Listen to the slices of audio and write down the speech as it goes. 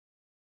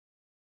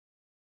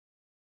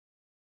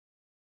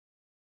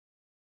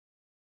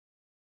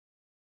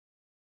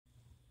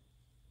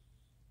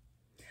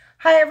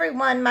Hi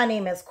everyone, my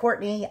name is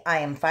Courtney. I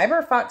am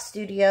Fiber Fox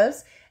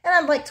Studios and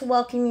I'd like to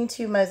welcome you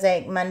to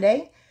Mosaic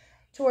Monday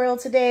tutorial.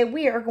 Today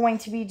we are going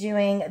to be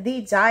doing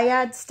the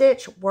Dyad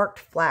stitch worked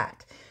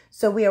flat.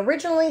 So we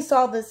originally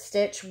saw this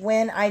stitch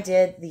when I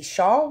did the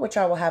shawl, which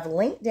I will have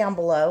linked down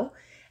below,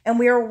 and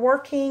we are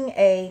working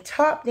a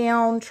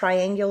top-down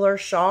triangular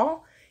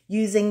shawl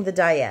using the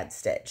Dyad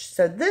stitch.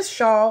 So this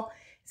shawl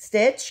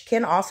stitch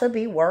can also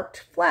be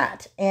worked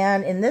flat,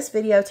 and in this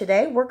video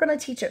today we're going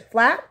to teach it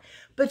flat,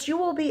 but you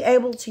will be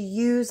able to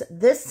use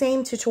this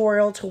same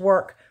tutorial to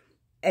work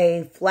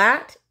a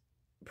flat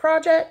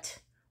project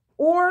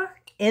or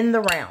in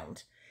the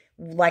round,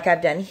 like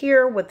I've done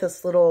here with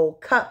this little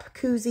cup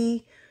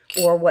koozie,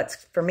 or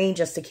what's for me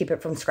just to keep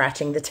it from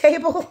scratching the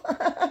table.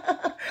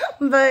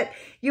 But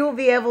you will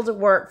be able to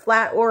work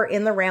flat or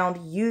in the round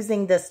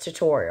using this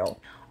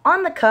tutorial.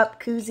 On the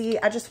cup koozie,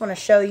 I just want to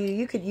show you,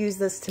 you could use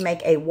this to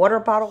make a water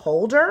bottle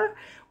holder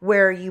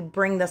where you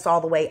bring this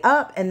all the way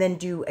up and then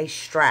do a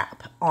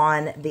strap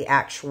on the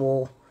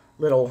actual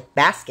little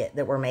basket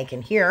that we're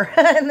making here.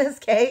 In this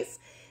case,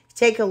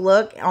 take a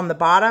look on the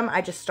bottom.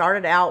 I just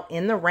started out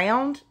in the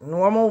round,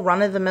 normal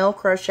run-of-the-mill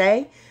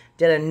crochet,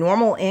 did a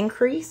normal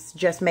increase,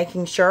 just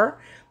making sure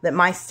that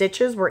my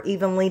stitches were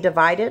evenly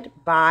divided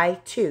by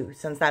 2,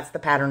 since that's the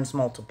pattern's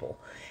multiple.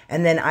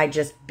 And then I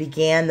just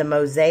began the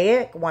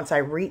mosaic. Once I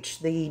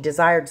reached the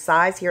desired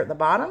size here at the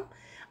bottom,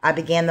 I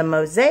began the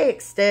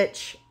mosaic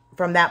stitch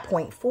from that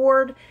point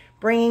forward,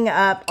 bringing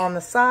up on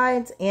the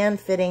sides and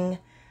fitting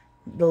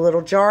the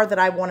little jar that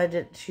I wanted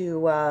it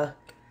to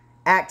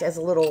act as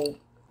a little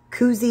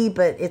koozie,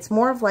 but it's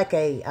more of like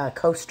a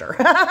coaster,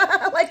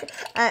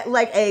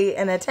 like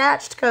an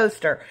attached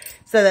coaster,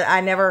 so that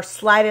I never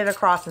slide it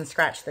across and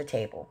scratch the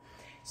table.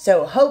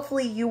 So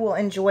hopefully you will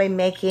enjoy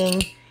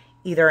making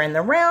either in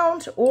the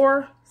round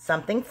or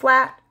something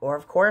flat, or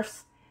of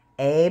course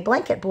a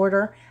blanket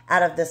border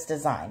out of this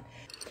design.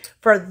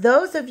 For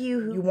those of you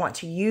who want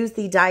to use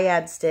the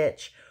Dyad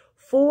stitch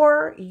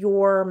for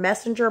your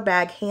messenger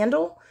bag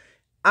handle,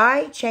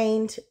 I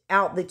chained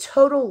out the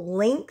total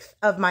length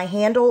of my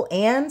handle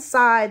and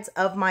sides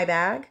of my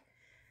bag.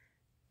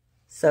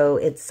 So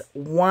it's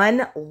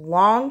one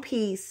long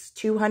piece,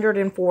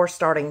 204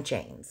 starting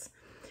chains.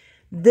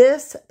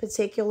 This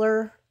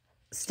particular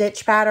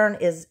stitch pattern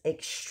is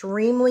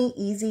extremely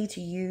easy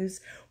to use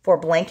for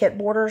blanket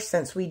borders,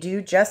 since we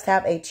do just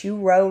have a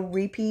 2-row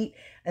repeat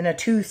and a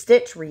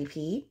 2-stitch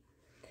repeat.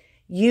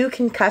 You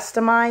can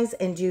customize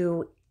and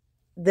do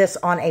this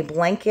on a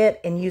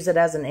blanket and use it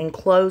as an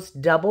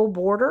enclosed double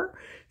border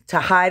to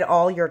hide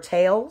all your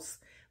tails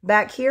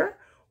back here.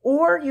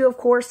 Or you, of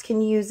course,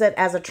 can use it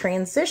as a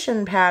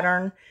transition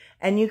pattern,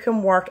 and you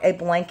can work a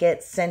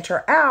blanket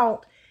center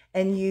out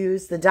and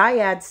use the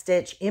Dyad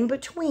stitch in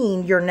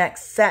between your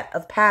next set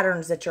of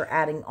patterns that you're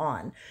adding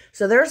on.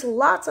 So there's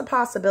lots of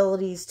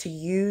possibilities to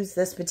use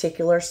this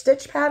particular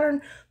stitch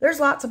pattern. There's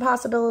lots of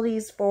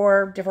possibilities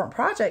for different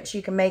projects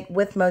you can make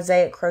with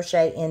mosaic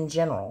crochet in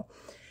general.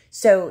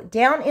 So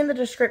down in the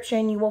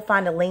description, you will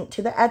find a link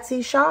to the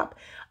Etsy shop.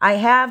 I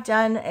have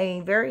done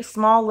a very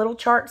small little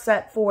chart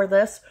set for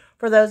this,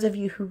 for those of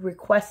you who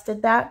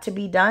requested that to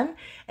be done,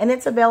 and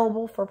it's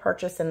available for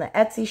purchase in the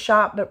Etsy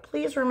shop. But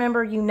please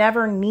remember, you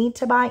never need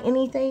to buy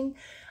anything.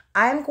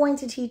 I'm going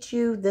to teach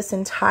you this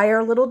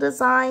entire little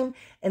design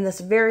in this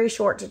very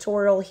short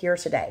tutorial here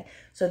today.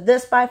 So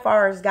this by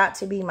far has got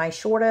to be my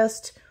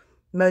shortest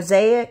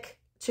mosaic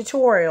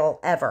tutorial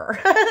ever.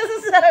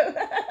 So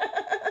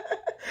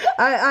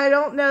I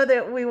don't know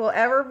that we will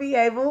ever be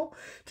able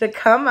to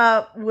come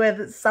up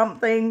with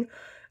something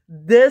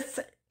this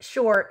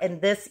short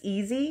and this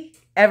easy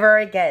ever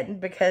again,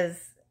 because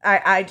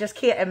I just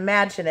can't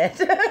imagine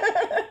it.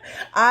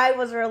 I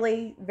was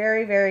really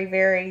very, very,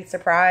 very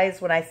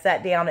surprised when I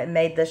sat down and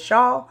made this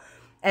shawl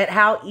at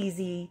how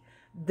easy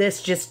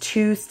this just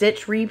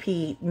 2-stitch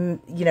repeat,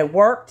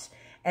 worked,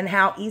 and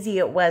how easy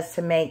it was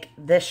to make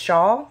this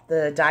shawl,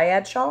 the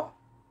Dyad shawl.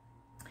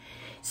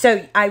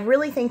 So I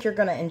really think you're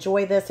going to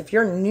enjoy this. If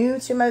you're new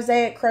to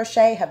mosaic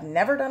crochet, have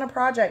never done a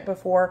project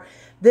before,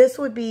 this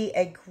would be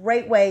a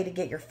great way to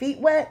get your feet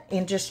wet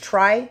and just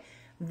try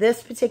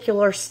this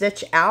particular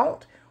stitch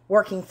out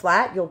working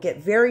flat. You'll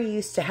get very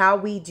used to how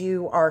we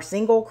do our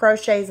single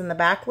crochets in the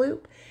back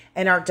loop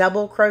and our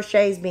double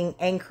crochets being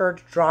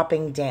anchored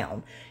dropping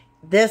down.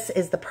 This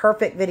is the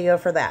perfect video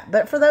for that.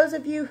 But for those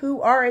of you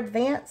who are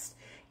advanced,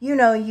 you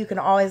can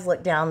always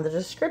look down the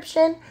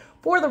description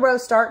for the row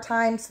start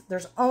times.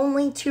 There's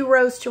only 2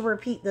 rows to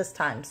repeat this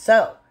time.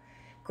 So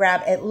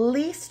grab at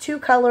least 2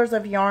 colors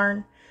of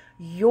yarn,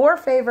 your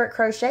favorite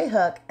crochet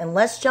hook, and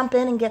let's jump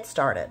in and get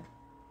started.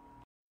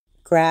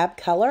 Grab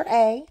color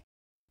A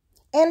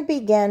and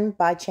begin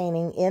by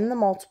chaining in the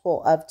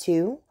multiple of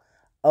 2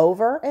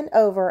 over and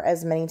over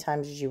as many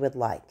times as you would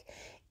like.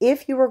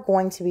 If you are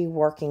going to be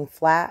working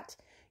flat,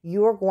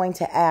 you are going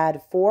to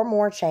add 4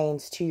 more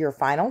chains to your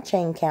final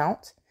chain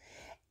count.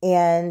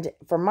 And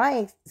for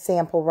my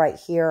sample right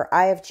here,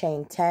 I have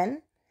chained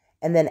 10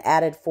 and then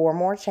added 4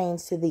 more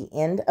chains to the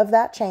end of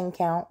that chain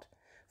count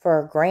for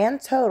a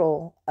grand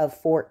total of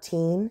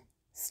 14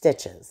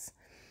 stitches.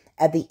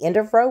 At the end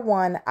of row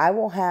 1, I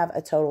will have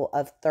a total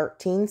of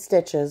 13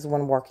 stitches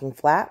when working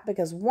flat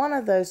because one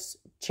of those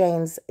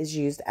chains is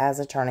used as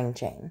a turning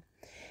chain.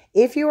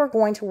 If you are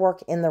going to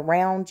work in the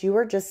round, you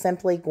are just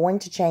simply going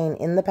to chain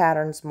in the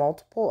patterns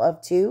multiple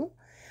of 2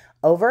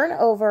 over and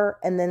over,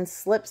 and then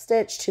slip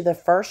stitch to the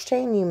first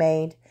chain you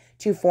made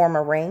to form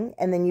a ring,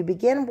 and then you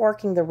begin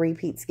working the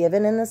repeats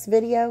given in this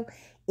video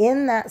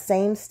in that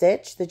same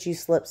stitch that you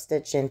slip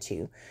stitched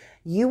into.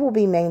 You will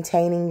be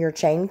maintaining your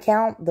chain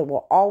count that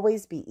will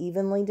always be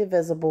evenly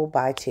divisible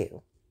by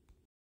 2.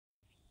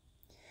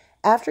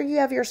 After you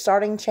have your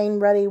starting chain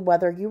ready,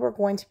 whether you are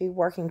going to be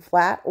working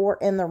flat or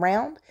in the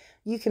round,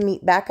 you can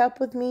meet back up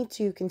with me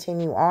to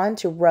continue on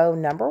to row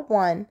number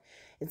 1.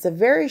 It's a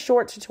very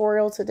short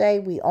tutorial today.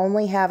 We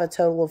only have a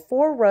total of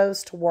 4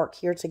 rows to work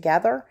here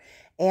together,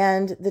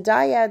 and the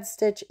Dyad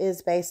stitch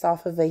is based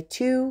off of a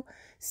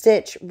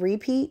 2-stitch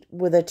repeat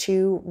with a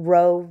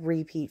 2-row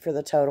repeat for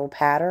the total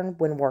pattern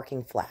when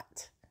working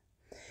flat.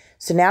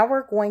 So now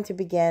we're going to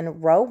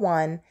begin row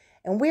 1,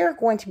 and we are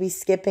going to be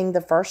skipping the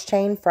first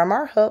chain from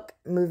our hook,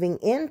 moving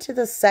into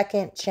the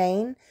second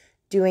chain,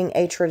 doing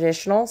a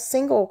traditional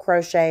single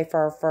crochet for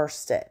our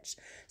first stitch.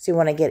 So you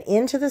want to get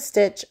into the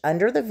stitch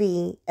under the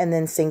V and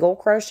then single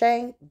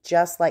crochet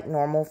just like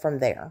normal from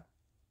there.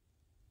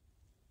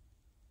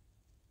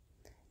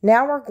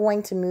 Now we're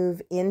going to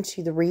move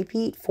into the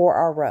repeat for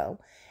our row.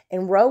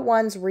 And row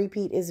 1's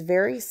repeat is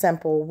very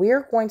simple.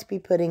 We're going to be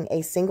putting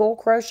a single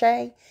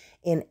crochet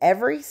in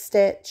every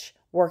stitch,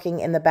 working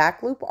in the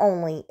back loop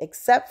only,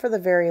 except for the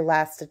very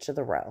last stitch of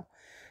the row.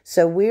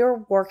 So we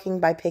are working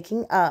by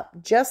picking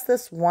up just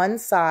this one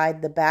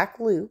side, the back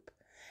loop,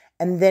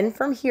 and then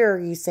from here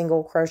you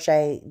single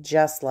crochet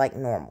just like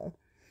normal.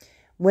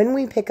 When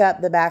we pick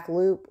up the back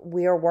loop,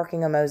 we are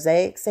working a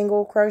mosaic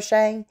single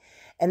crochet,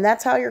 and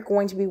that's how you're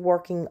going to be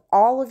working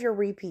all of your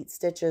repeat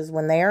stitches.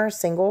 When they are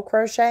single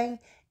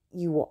crochet,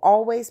 you will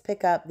always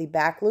pick up the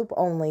back loop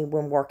only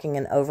when working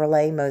an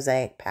overlay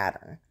mosaic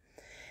pattern.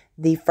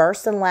 The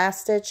first and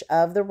last stitch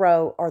of the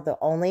row are the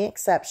only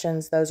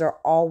exceptions. Those are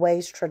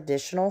always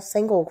traditional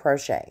single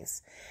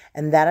crochets.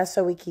 And that is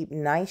so we keep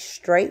nice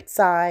straight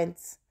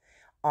sides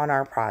on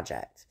our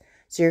project.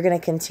 So you're going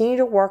to continue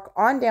to work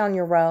on down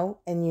your row,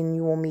 and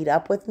you will meet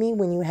up with me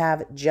when you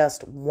have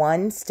just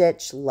 1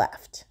 stitch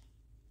left.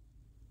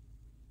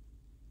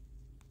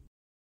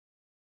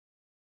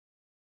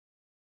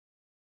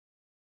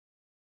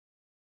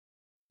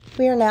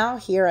 We are now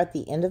here at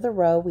the end of the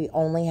row. We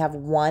only have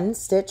 1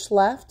 stitch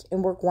left,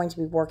 and we're going to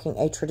be working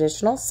a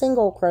traditional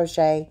single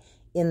crochet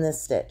in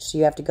this stitch. So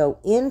you have to go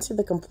into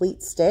the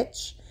complete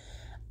stitch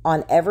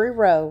on every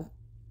row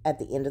at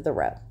the end of the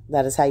row.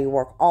 That is how you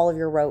work all of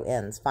your row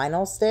ends.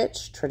 Final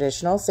stitch,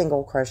 traditional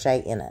single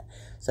crochet in it.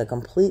 So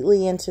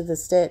completely into the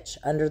stitch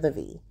under the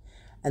V.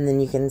 And then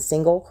you can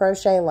single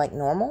crochet like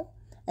normal.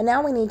 And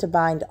now we need to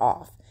bind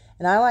off.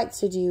 And I like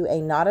to do a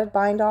knotted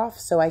bind off,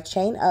 so I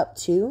chain up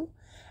 2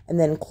 and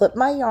then clip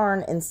my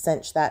yarn and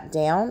cinch that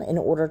down in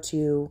order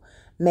to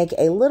make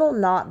a little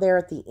knot there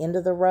at the end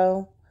of the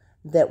row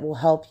that will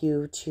help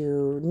you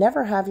to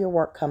never have your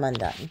work come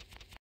undone.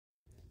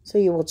 So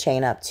you will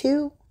chain up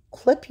 2,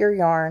 clip your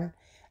yarn,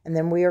 and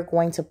then we are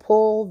going to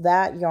pull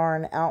that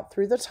yarn out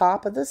through the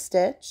top of the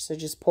stitch. So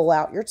just pull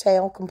out your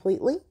tail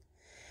completely.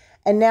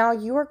 And now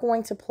you are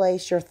going to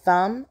place your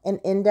thumb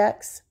and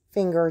index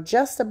finger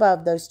just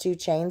above those 2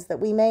 chains that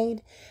we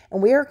made,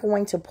 and we are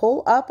going to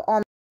pull up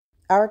on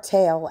our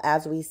tail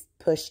as we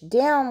push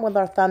down with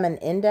our thumb and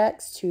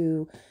index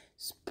to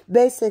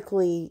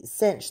basically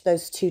cinch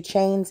those 2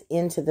 chains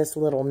into this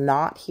little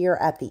knot here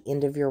at the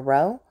end of your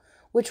row,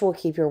 which will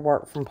keep your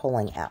work from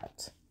pulling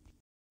out.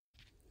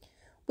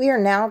 We are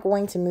now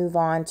going to move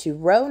on to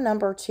row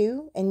number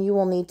 2, and you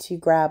will need to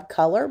grab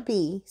color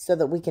B so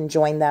that we can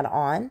join that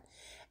on.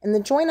 And the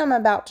join I'm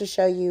about to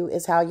show you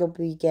is how you'll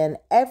begin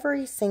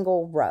every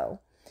single row.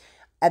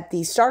 At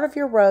the start of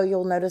your row,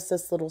 you'll notice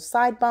this little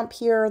side bump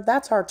here.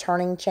 That's our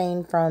turning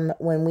chain from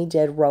when we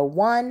did row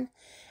 1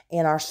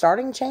 and our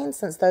starting chain,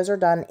 since those are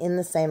done in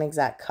the same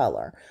exact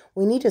color.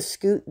 We need to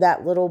scoot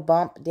that little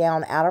bump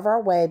down out of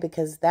our way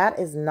because that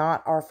is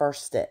not our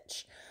first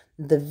stitch.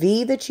 The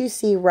V that you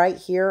see right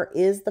here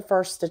is the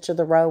first stitch of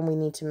the row, and we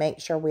need to make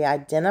sure we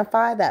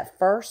identify that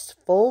first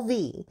full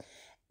V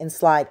and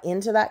slide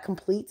into that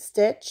complete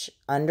stitch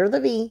under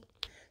the V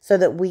so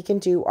that we can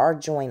do our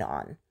join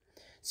on.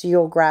 So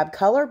you'll grab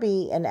color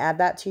B and add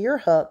that to your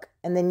hook,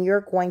 and then you're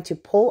going to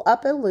pull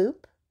up a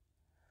loop,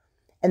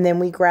 and then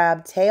we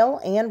grab tail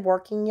and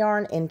working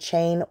yarn and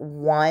chain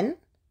 1.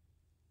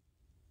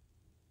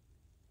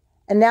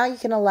 And now you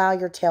can allow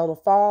your tail to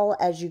fall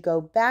as you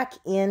go back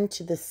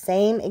into the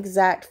same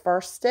exact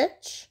first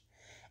stitch,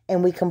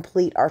 and we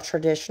complete our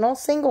traditional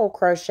single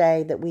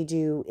crochet that we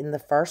do in the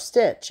first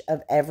stitch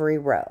of every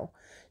row.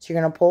 So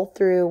you're going to pull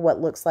through what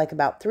looks like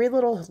about 3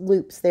 little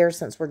loops there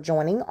since we're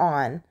joining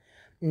on.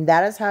 And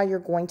that is how you're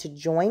going to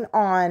join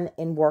on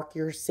and work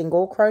your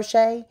single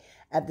crochet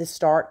at the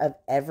start of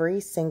every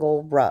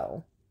single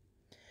row.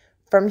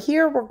 From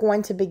here, we're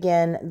going to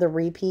begin the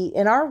repeat,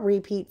 and our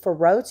repeat for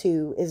row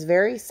 2 is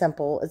very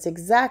simple. It's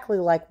exactly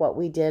like what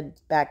we did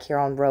back here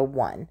on row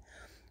 1.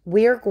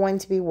 We are going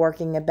to be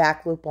working a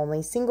back loop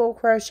only single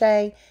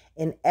crochet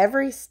in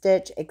every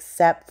stitch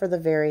except for the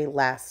very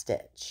last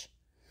stitch.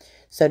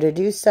 So to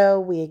do so,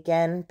 we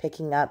again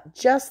picking up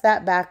just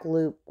that back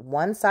loop,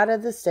 one side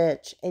of the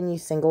stitch, and you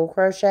single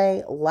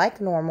crochet like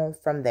normal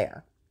from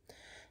there.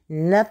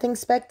 Nothing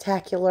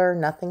spectacular,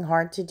 nothing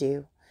hard to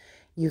do.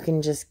 You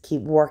can just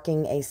keep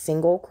working a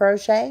single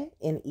crochet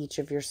in each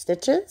of your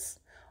stitches,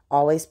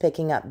 always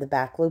picking up the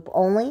back loop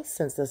only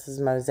since this is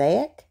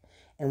mosaic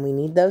and we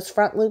need those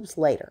front loops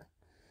later.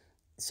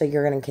 So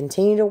you're going to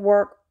continue to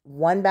work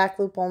one back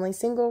loop only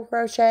single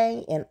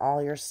crochet in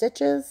all your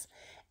stitches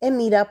and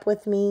meet up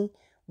with me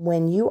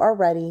when you are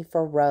ready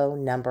for row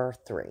number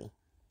 3.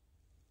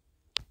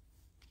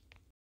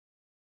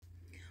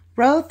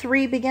 Row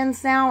 3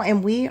 begins now,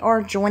 and we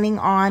are joining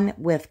on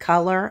with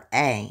color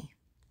A.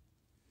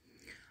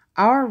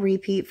 Our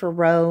repeat for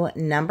row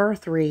number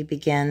 3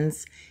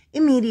 begins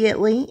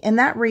immediately, and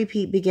that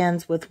repeat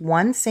begins with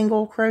one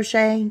single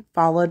crochet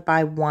followed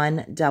by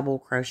one double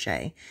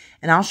crochet.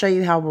 And I'll show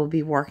you how we'll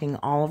be working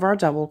all of our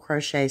double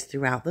crochets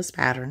throughout this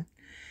pattern.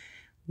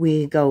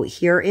 We go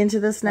here into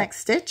this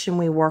next stitch and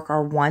we work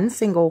our one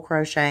single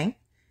crochet.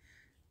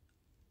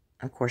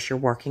 Of course, you're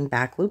working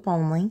back loop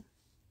only.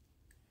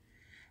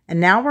 And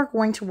now we're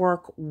going to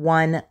work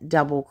one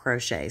double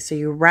crochet. So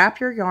you wrap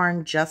your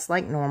yarn just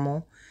like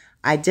normal.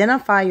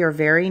 Identify your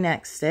very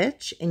next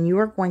stitch, and you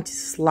are going to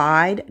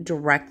slide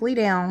directly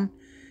down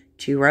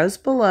 2 rows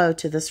below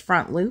to this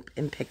front loop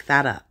and pick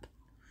that up.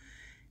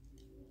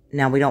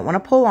 Now we don't want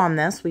to pull on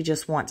this, we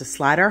just want to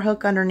slide our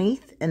hook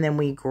underneath, and then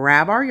we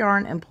grab our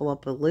yarn and pull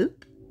up a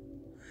loop.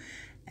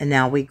 And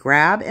now we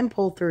grab and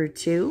pull through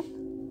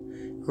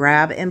 2,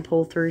 grab and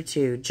pull through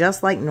 2,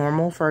 just like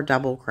normal for a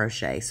double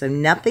crochet. So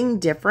nothing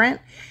different,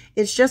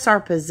 it's just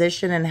our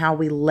position and how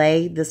we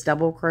lay this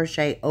double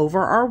crochet over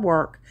our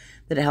work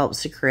that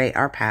helps to create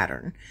our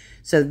pattern.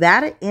 So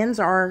that ends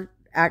our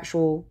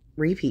actual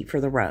repeat for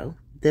the row.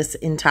 This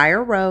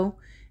entire row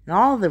and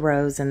all of the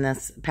rows in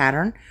this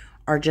pattern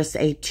are just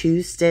a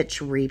 2-stitch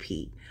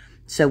repeat.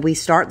 So we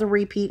start the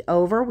repeat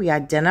over, we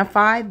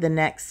identify the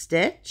next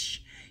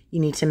stitch. You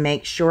need to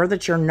make sure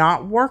that you're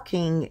not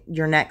working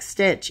your next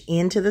stitch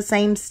into the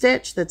same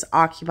stitch that's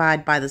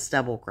occupied by this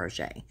double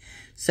crochet.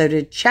 So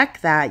to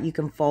check that, you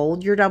can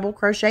fold your double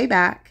crochet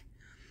back.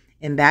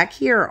 And back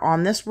here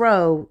on this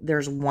row,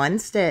 there's one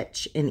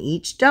stitch, and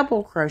each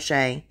double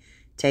crochet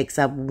takes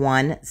up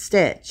one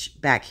stitch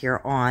back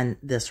here on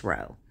this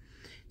row.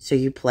 So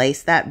you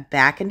place that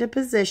back into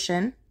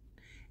position,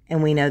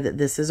 and we know that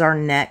this is our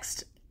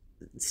next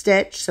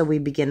stitch. So we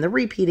begin the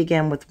repeat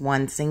again with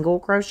one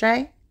single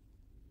crochet,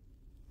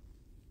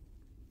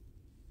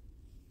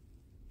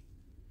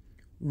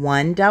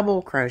 one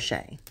double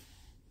crochet,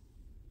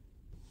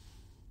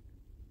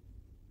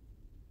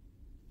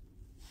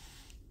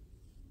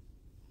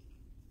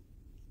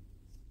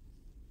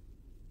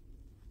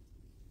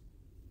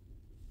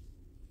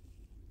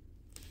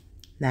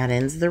 that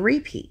ends the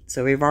repeat.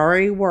 So we've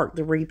already worked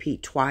the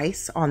repeat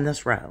twice on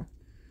this row.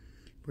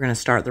 We're going to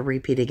start the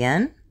repeat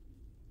again.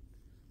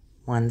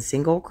 One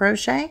single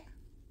crochet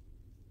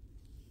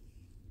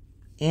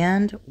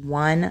and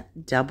one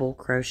double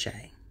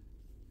crochet.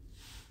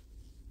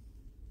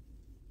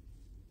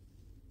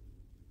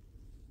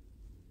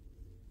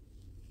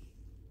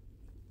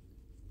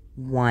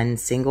 One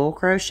single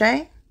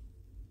crochet.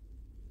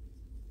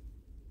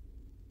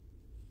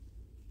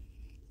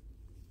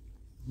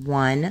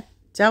 One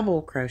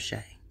double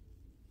crochet.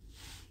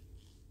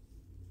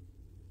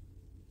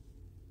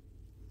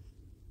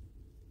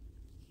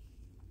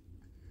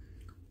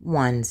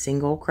 One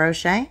single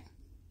crochet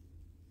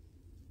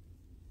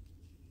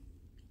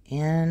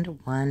and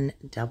one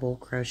double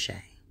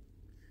crochet.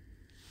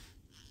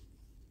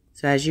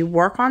 So as you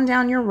work on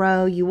down your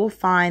row, you will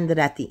find that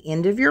at the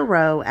end of your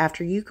row,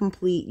 after you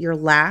complete your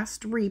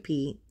last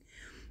repeat,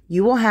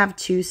 you will have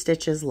 2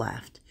 stitches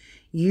left.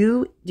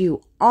 You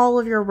do all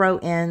of your row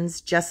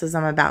ends just as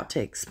I'm about to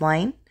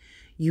explain.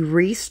 You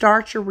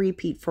restart your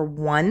repeat for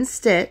 1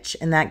 stitch,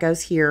 and that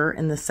goes here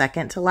in the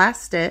second to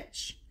last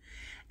stitch.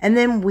 And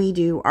then we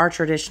do our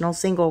traditional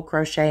single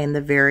crochet in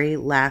the very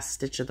last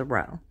stitch of the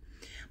row.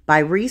 By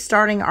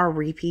restarting our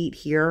repeat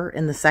here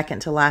in the second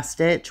to last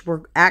stitch,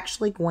 we're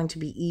actually going to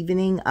be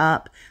evening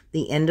up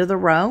the end of the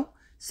row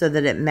so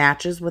that it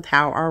matches with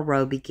how our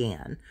row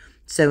began.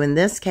 So in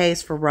this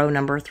case, for row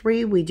number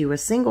 3, we do a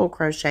single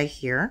crochet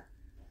here,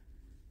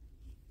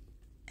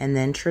 and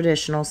then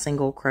traditional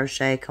single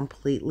crochet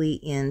completely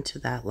into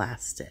that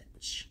last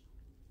stitch.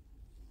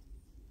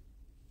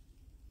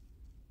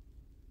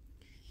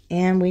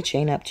 And we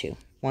chain up 2,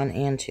 1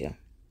 and 2.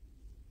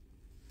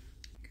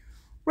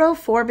 Row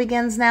 4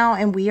 begins now,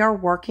 and we are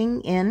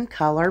working in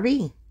color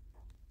B.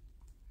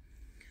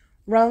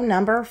 Row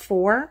number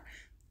 4,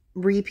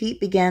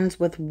 repeat begins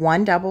with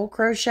 1 double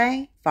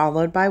crochet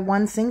followed by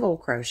 1 single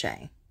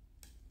crochet.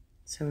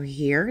 So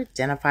here,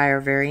 identify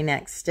our very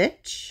next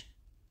stitch.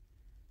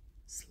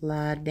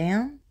 slide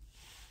down,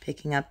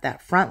 picking up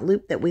that front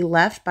loop that we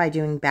left by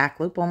doing back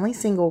loop only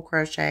single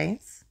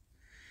crochets.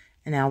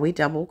 And now we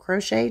double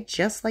crochet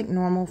just like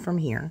normal from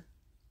here.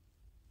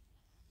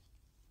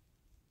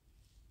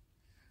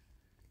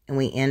 And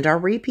we end our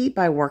repeat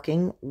by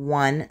working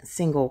 1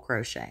 single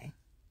crochet.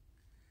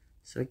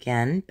 So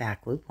again,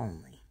 back loop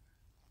only.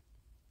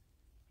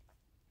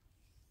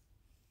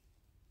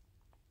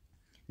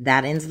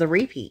 That ends the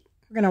repeat.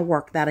 We're going to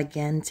work that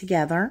again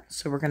together.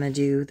 So we're going to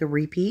do the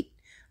repeat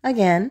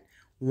again,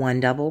 1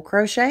 double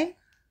crochet,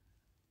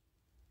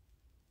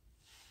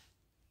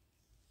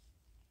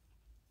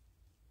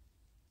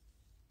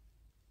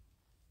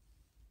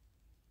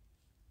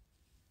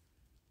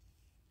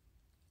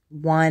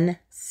 one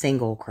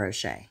single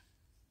crochet.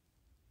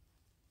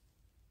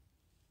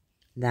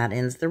 That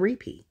ends the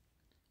repeat.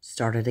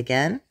 Start it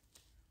again,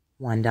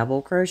 1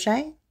 double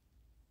crochet,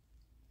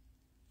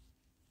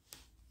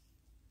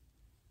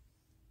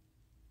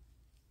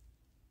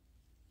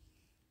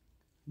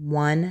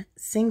 one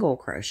single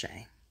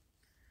crochet,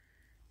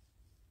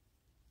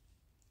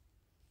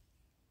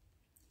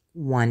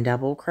 1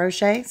 double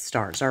crochet,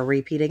 starts our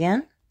repeat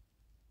again,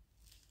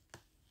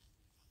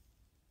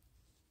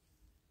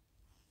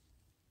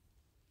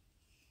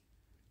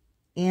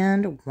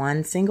 and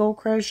 1 single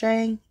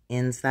crochet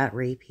ends that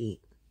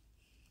repeat.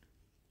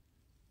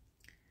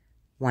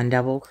 1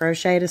 double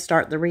crochet to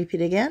start the repeat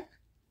again,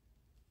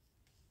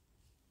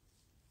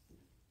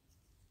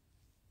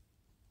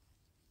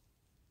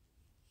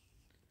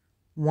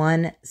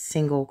 one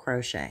single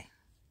crochet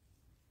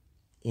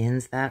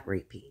ends that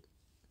repeat.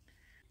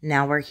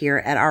 Now we're here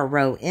at our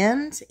row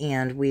end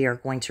and we are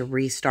going to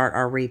restart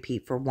our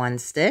repeat for 1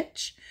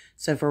 stitch.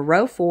 So for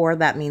row 4,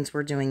 that means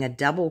we're doing a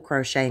double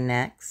crochet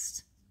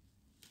next,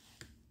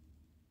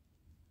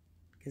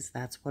 because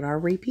that's what our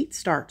repeat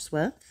starts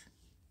with.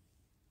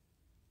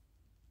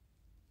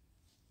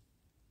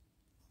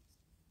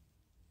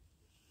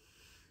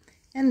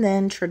 And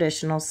then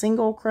traditional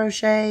single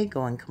crochet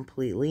going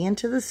completely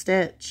into the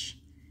stitch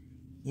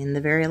in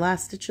the very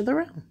last stitch of the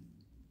row.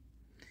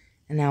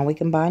 And now we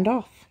can bind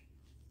off.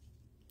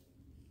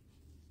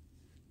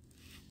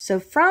 So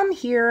from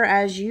here,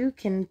 as you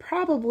can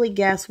probably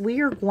guess, we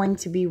are going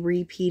to be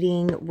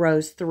repeating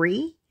rows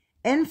 3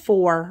 and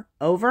 4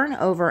 over and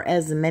over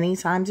as many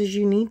times as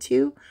you need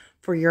to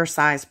for your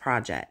size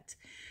project.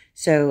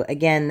 So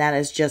again, that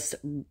is just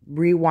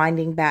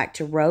rewinding back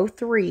to row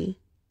 3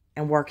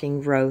 and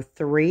working row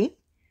 3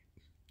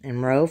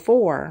 and row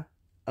 4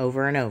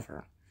 over and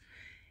over.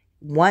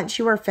 Once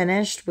you are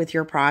finished with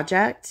your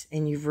project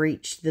and you've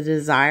reached the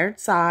desired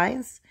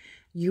size,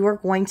 you are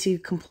going to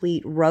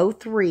complete row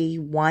 3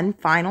 one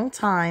final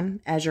time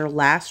as your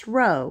last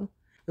row.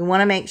 We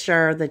want to make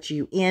sure that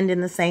you end in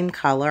the same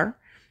color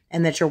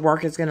and that your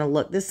work is going to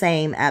look the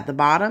same at the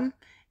bottom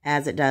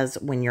as it does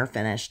when you're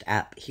finished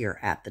up here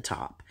at the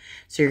top.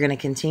 So you're going to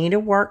continue to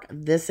work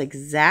this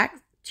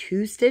exact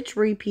 2-stitch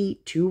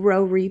repeat,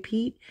 2-row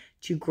repeat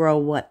to grow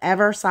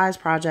whatever size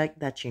project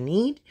that you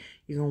need.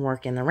 You can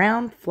work in the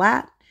round,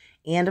 flat,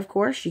 and of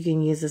course you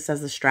can use this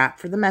as a strap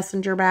for the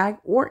messenger bag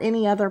or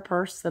any other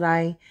purse that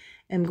I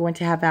am going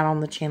to have out on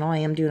the channel. I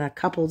am doing a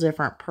couple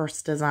different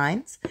purse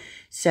designs,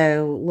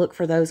 so look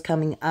for those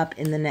coming up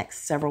in the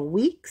next several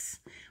weeks.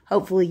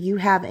 Hopefully you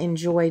have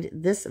enjoyed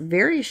this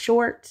very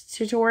short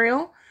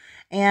tutorial,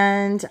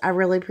 and I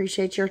really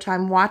appreciate your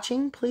time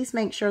watching. Please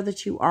make sure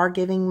that you are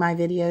giving my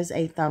videos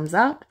a thumbs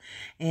up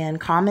and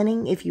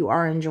commenting if you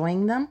are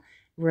enjoying them.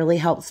 It really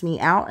helps me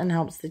out and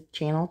helps the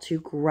channel to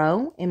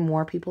grow and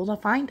more people to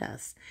find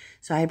us.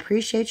 So I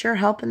appreciate your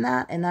help in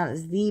that, and that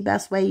is the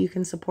best way you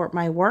can support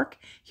my work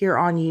here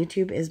on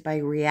YouTube, is by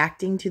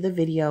reacting to the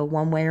video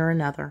one way or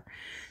another.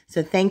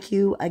 So thank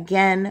you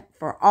again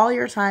for all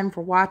your time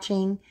for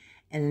watching,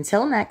 and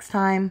until next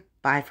time,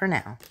 bye for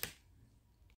now.